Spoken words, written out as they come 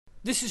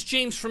This is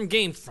James from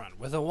GameFront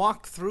with a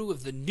walkthrough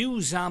of the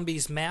new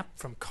Zombies map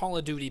from Call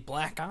of Duty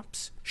Black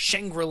Ops,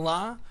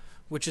 Shangri-La,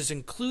 which is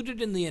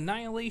included in the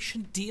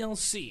Annihilation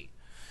DLC.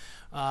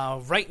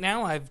 Right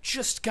now, I've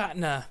just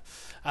gotten a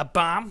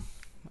bomb.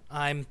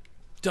 I'm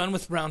done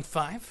with round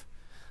 5.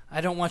 I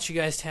don't want you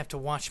guys to have to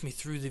watch me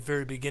through the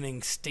very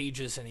beginning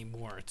stages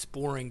anymore. It's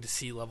boring to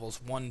see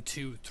levels 1,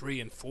 2,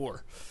 3, and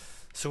 4.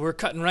 So we're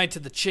cutting right to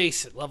the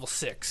chase at level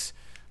 6.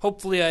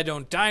 Hopefully I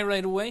don't die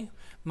right away.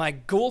 My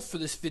goal for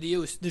this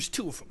video is, there's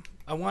 2 of them.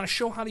 I want to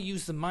show how to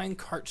use the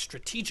minecart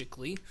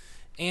strategically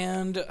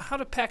and how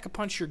to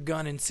pack-a-punch your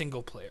gun in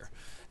single player.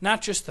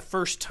 Not just the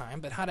first time,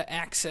 but how to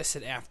access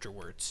it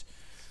afterwards.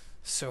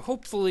 So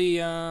hopefully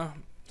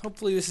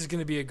this is going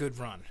to be a good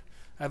run.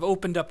 I've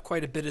opened up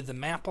quite a bit of the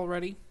map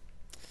already,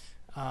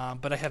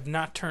 but I have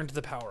not turned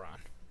the power on.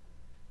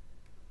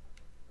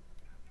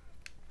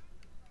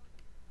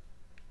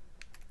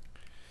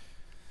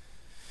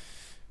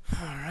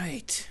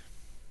 Alright.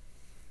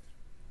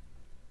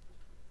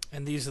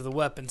 And these are the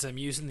weapons I'm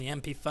using, the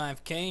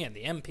MP5K and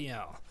the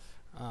MPL.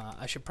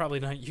 I should probably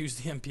not use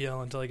the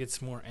MPL until I get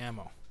some more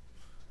ammo.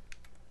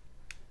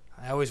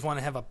 I always want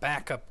to have a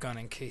backup gun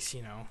in case,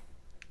 you know,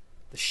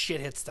 the shit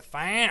hits the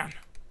fan.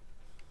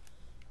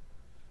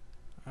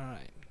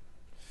 Alright.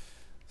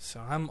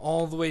 So I'm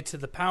all the way to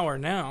the power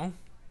now.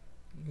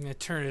 I'm going to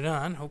turn it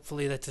on.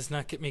 Hopefully that does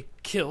not get me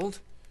killed.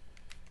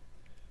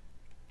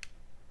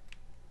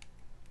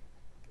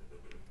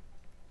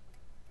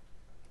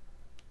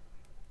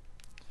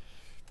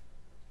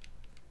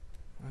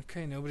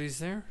 Okay, nobody's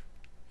there.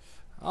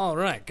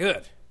 Alright, good.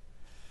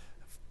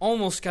 I've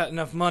almost got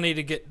enough money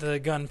to get the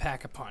gun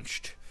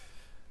pack-a-punched.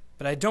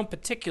 But I don't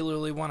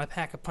particularly want to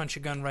pack-a-punch a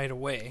gun right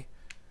away.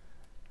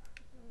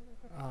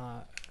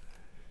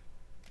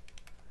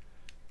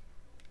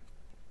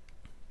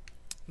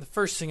 The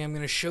first thing I'm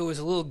going to show is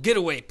a little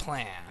getaway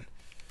plan.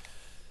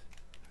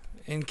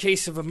 In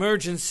case of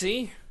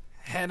emergency,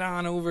 head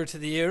on over to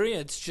the area.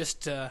 It's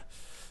just to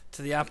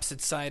the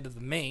opposite side of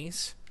the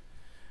maze.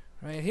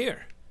 Right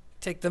here.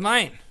 Take the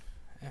mine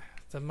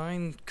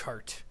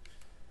cart.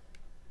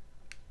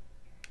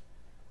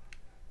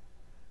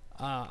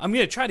 I'm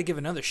going to try to give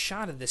another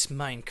shot at this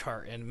mine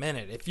cart in a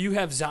minute. If you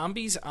have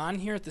zombies on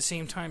here at the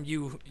same time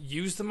you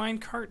use the mine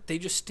cart, they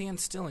just stand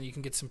still and you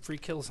can get some free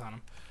kills on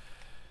them.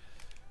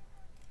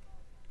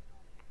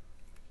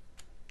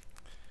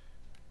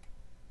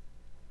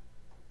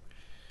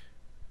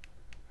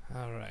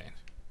 Alright.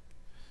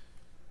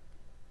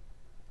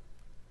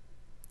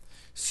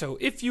 So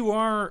if you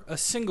are a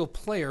single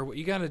player, what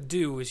you got to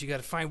do is you got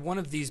to find one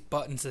of these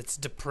buttons that's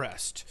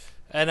depressed.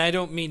 And I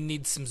don't mean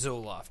needs some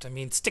Zoloft. I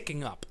mean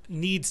sticking up.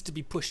 Needs to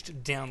be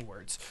pushed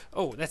downwards.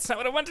 Oh, that's not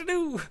what I want to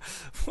do.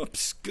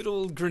 Whoops. Good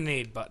old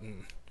grenade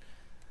button.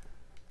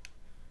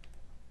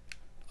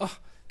 Oh,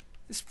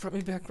 this brought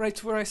me back right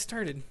to where I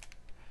started.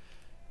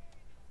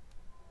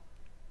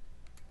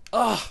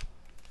 Oh.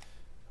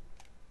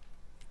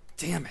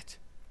 Damn it.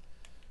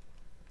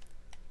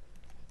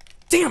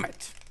 Damn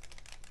it.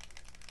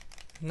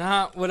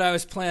 Not what I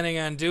was planning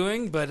on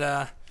doing, but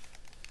I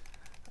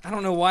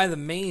don't know why the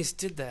maze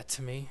did that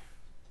to me.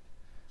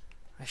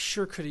 I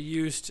sure could have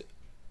used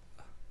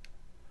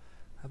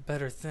a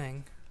better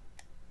thing.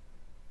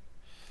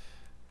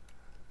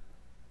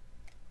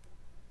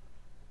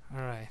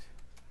 Alright.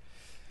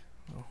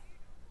 Well,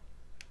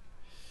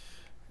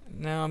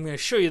 now I'm going to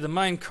show you the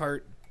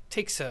minecart.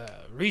 Takes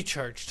a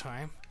recharge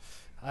time.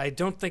 I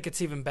don't think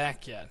it's even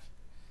back yet.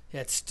 Yeah,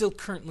 it's still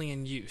currently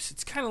in use.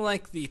 It's kind of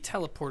like the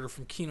teleporter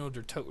from Kino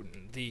der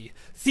Toten, the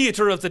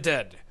Theater of the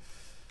Dead.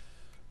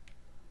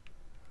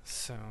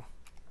 So.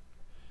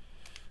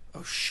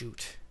 Oh,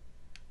 shoot.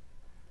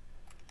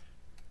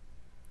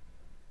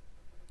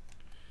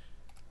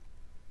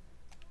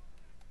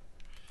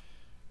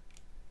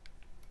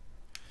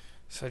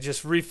 So I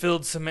just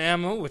refilled some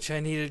ammo, which I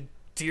needed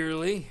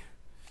dearly.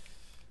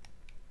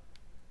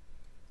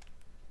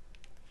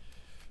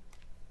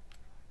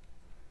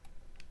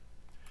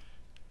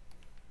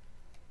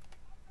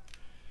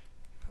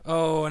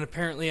 Oh, and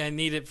apparently I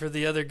need it for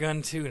the other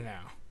gun too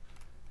now.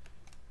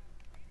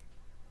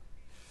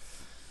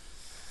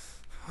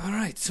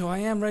 Alright, so I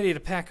am ready to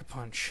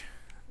pack-a-punch.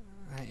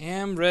 I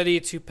am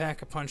ready to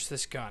pack-a-punch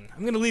this gun.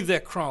 I'm going to leave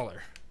that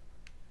crawler.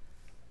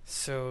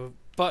 So,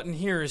 button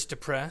here is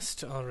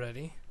depressed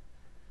already.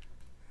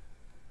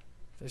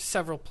 There's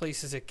several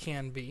places it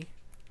can be.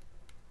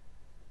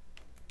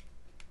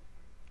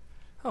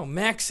 Oh,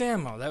 max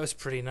ammo. That was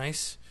pretty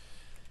nice.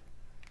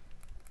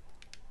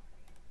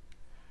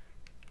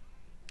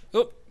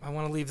 Oh, I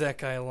want to leave that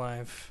guy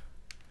alive.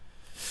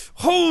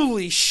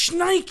 Holy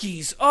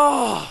shnikes!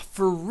 Oh,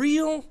 for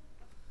real?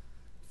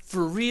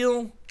 For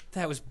real?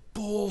 That was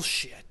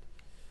bullshit.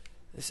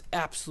 This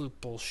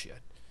absolute bullshit.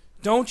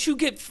 Don't you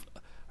get...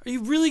 Are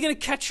you really going to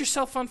catch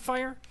yourself on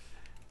fire?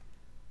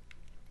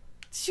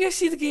 Did you guys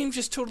see the game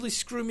just totally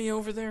screw me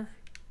over there?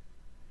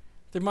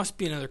 There must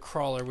be another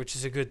crawler, which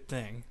is a good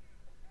thing.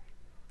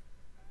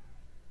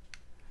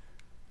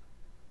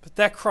 But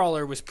that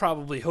crawler was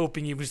probably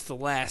hoping he was the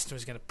last and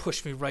was going to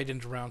push me right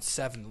into round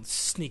 7,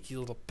 sneaky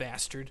little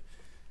bastard.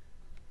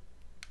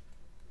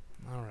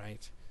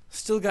 Alright.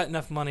 Still got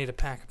enough money to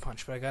pack a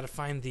punch, but I got to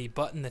find the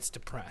button that's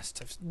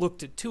depressed. I've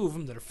looked at 2 of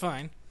them that are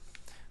fine.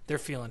 They're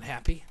feeling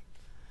happy.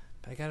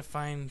 But I got to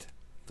find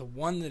the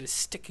one that is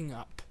sticking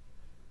up.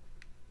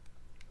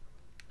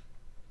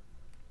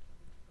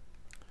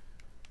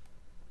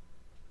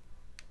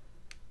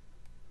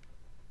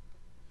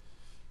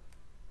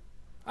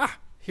 Ah,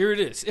 here it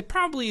is. It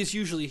probably is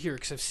usually here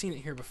because I've seen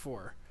it here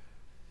before.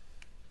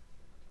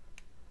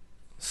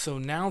 So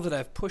now that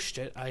I've pushed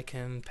it, I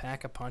can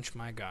pack a punch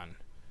my gun.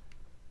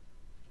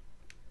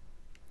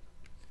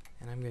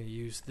 And I'm going to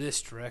use this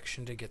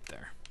direction to get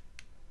there.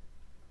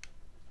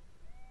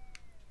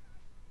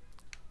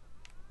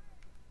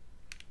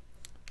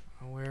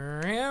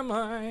 Where am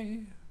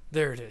I?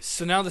 There it is.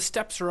 So now the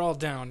steps are all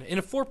down. In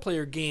a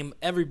 4-player game,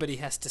 everybody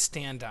has to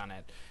stand on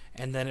it,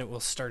 and then it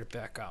will start it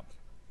back up.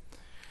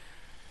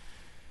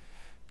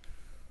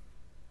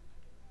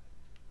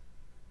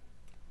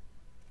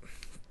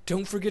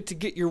 Don't forget to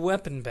get your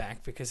weapon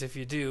back, because if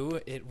you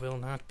do, it will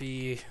not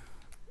be...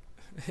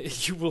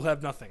 you will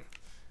have nothing.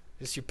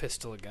 Just your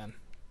pistol again,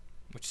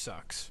 which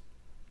sucks.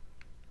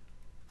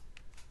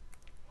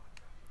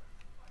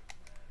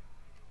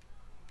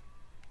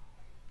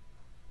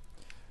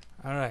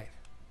 Alright.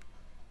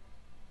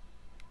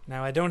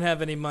 Now, I don't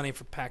have any money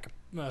for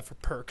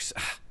perks.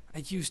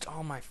 I used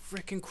all my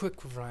frickin'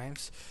 quick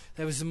revives.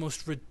 That was the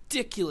most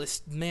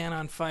ridiculous man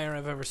on fire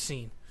I've ever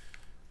seen.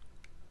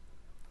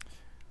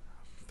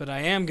 But I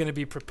am going to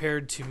be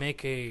prepared to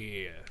make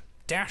a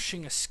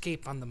dashing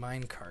escape on the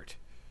minecart.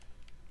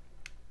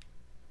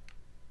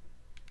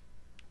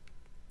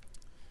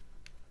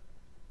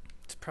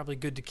 It's probably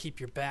good to keep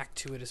your back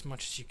to it as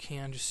much as you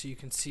can, just so you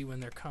can see when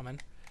they're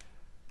coming.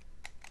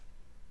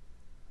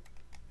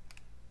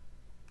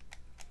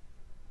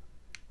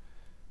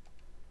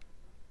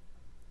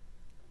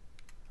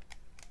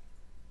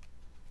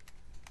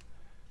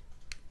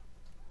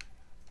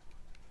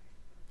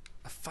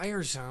 A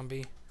fire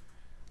zombie?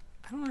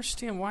 I don't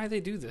understand why they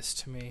do this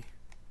to me.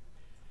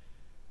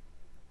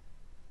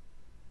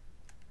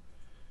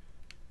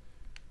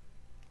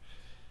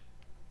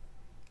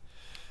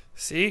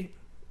 See?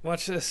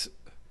 Watch this.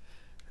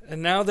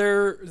 And now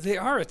they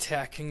are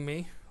attacking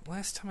me.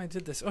 Last time I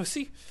did this. Oh,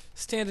 see?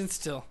 Standing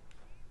still.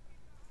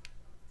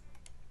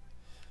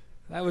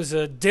 That was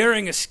a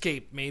daring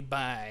escape made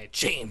by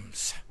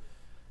James.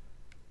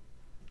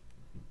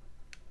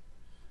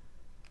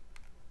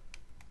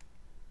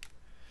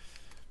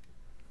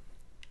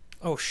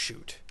 Oh,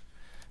 shoot.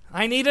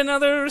 I need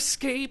another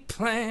escape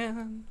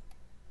plan.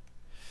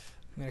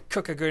 I'm going to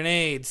cook a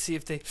grenade, see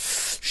if they...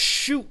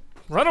 Shoot!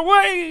 Run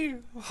away!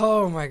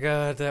 Oh, my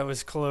God, that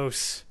was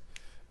close.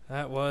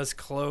 That was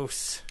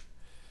close.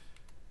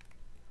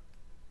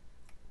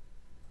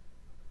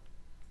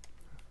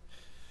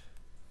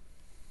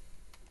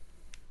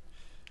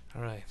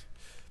 Alright.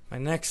 My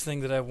next thing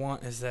that I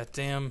want is that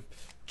damn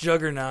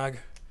juggernog.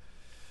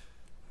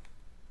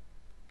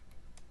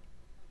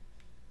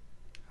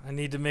 I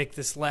need to make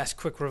this last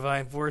quick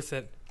revive worth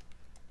it.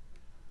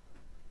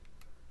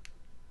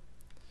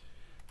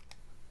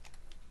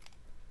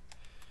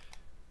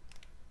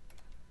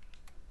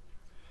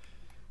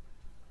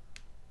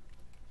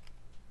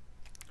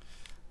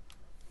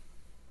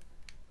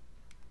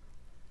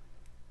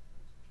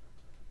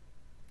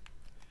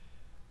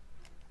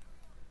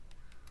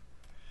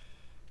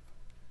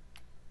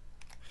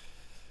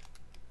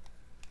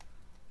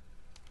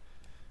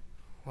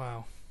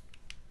 Wow.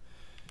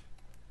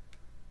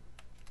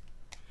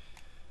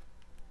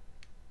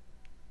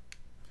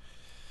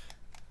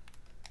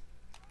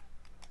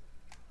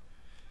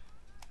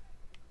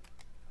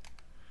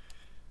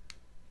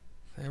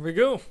 There we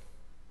go.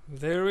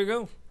 There we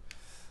go.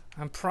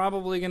 I'm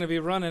probably going to be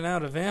running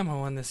out of ammo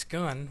on this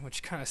gun,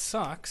 which kind of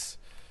sucks.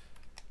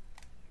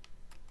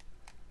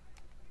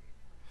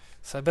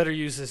 So I better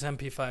use this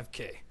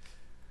MP5K.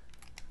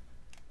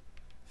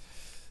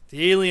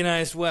 The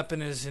alienized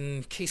weapon is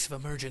in case of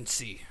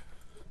emergency.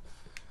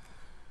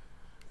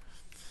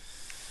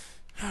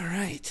 All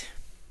right.